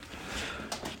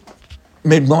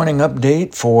Mid-morning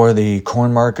update for the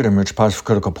corn market and Rich Positive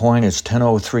Critical Point. It's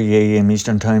 10:03 a.m.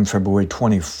 Eastern Time, February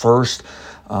 21st.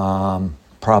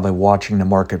 Probably watching the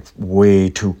market way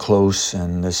too close,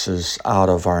 and this is out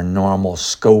of our normal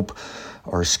scope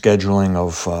or scheduling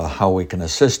of how we can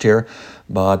assist here.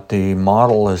 But the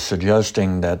model is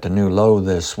suggesting that the new low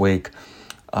this week,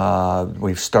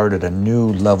 we've started a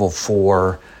new level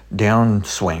 4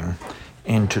 downswing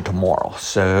into tomorrow.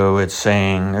 So it's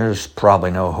saying there's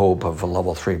probably no hope of a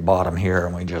level 3 bottom here,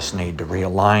 and we just need to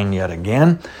realign yet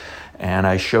again. And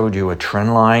I showed you a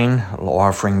trend line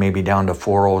offering maybe down to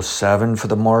 407 for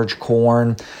the March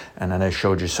corn. And then I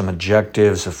showed you some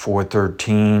objectives of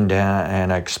 413 down,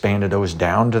 and I expanded those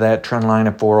down to that trend line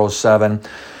at 407.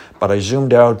 But I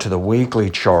zoomed out to the weekly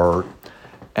chart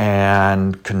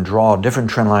and can draw a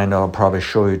different trend line that I'll probably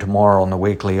show you tomorrow on the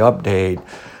weekly update.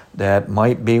 That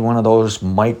might be one of those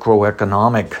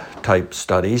microeconomic type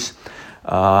studies.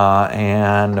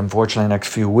 And unfortunately, the next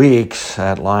few weeks,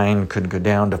 that line could go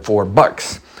down to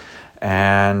 $4.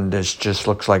 And this just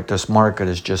looks like this market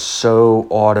is just so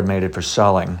automated for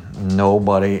selling.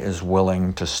 Nobody is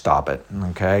willing to stop it,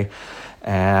 okay?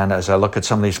 And as I look at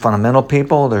some of these fundamental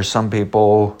people, there's some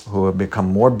people who have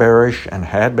become more bearish and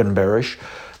had been bearish.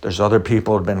 There's other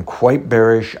people who have been quite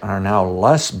bearish and are now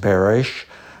less bearish,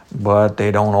 but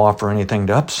they don't offer anything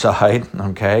to upside,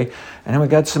 okay? And then we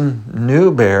got some new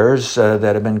bears that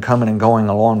have been coming and going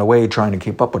along the way trying to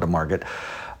keep up with the market.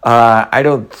 I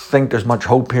don't think there's much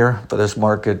hope here for this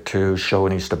market to show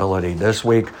any stability this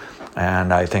week,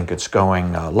 and I think it's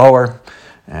going lower.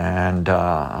 And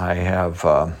I have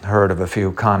heard of a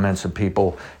few comments of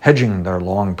people hedging their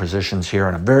long positions here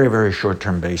on a very, very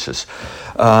short-term basis.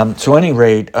 So at any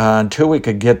rate, until we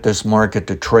could get this market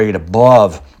to trade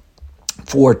above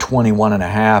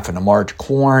 421.5 in the March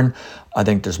corn, I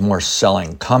think there's more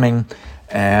selling coming,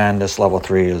 and this level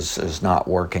 3 is not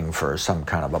working for some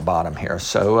kind of a bottom here.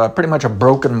 So pretty much a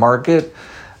broken market,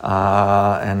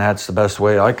 and that's the best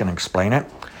way I can explain it.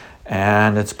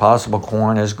 And it's possible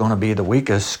corn is going to be the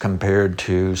weakest compared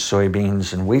to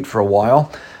soybeans and wheat for a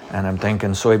while. And I'm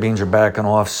thinking soybeans are backing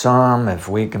off some. If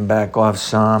wheat can back off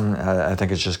some, I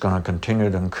think it's just going to continue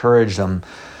to encourage them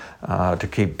to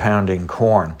keep pounding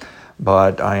corn.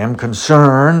 But I am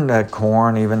concerned that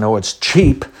corn, even though it's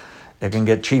cheap, it can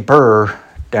get cheaper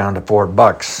down to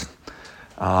 $4.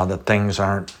 That things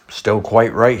aren't still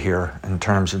quite right here in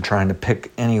terms of trying to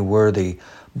pick any worthy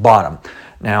bottom.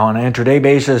 Now, on an intraday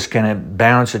basis, can it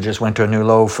bounce? It just went to a new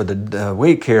low for the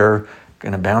week here.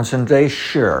 Can it bounce in today?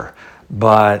 Sure.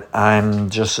 But I'm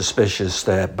just suspicious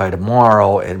that by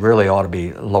tomorrow, it really ought to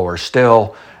be lower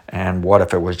still. And what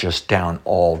if it was just down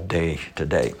all day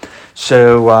today?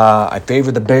 So I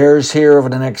favor the bears here over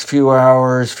the next few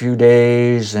hours, few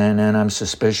days, and then I'm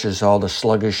suspicious all the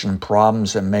sluggish and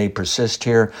problems that may persist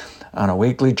here on a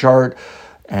weekly chart.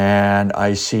 And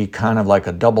I see kind of like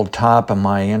a double top on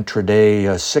my intraday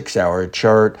 6-hour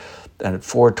chart at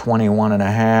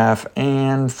 421.5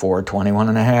 and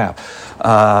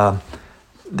 421.5.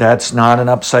 That's not an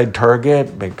upside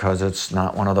target because it's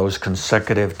not one of those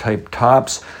consecutive type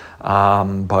tops.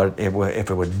 But if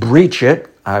it would breach it,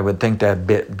 I would think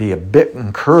that'd be a bit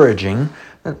encouraging.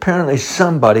 Apparently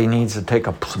somebody needs to take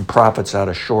up some profits out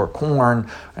of short corn,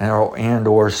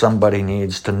 or somebody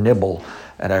needs to nibble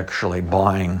at actually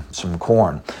buying some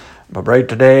corn. But right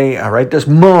this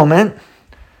moment,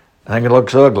 I think it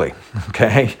looks ugly,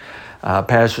 okay?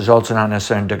 Past results are not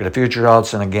necessarily indicative of future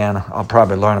results. And again, I'll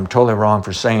probably learn I'm totally wrong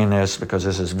for saying this because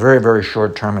this is very, very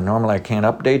short term and normally I can't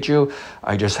update you.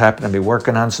 I just happen to be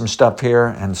working on some stuff here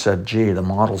and said, gee, the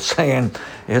model's saying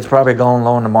it's probably going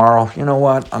low tomorrow. You know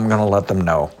what? I'm going to let them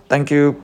know. Thank you.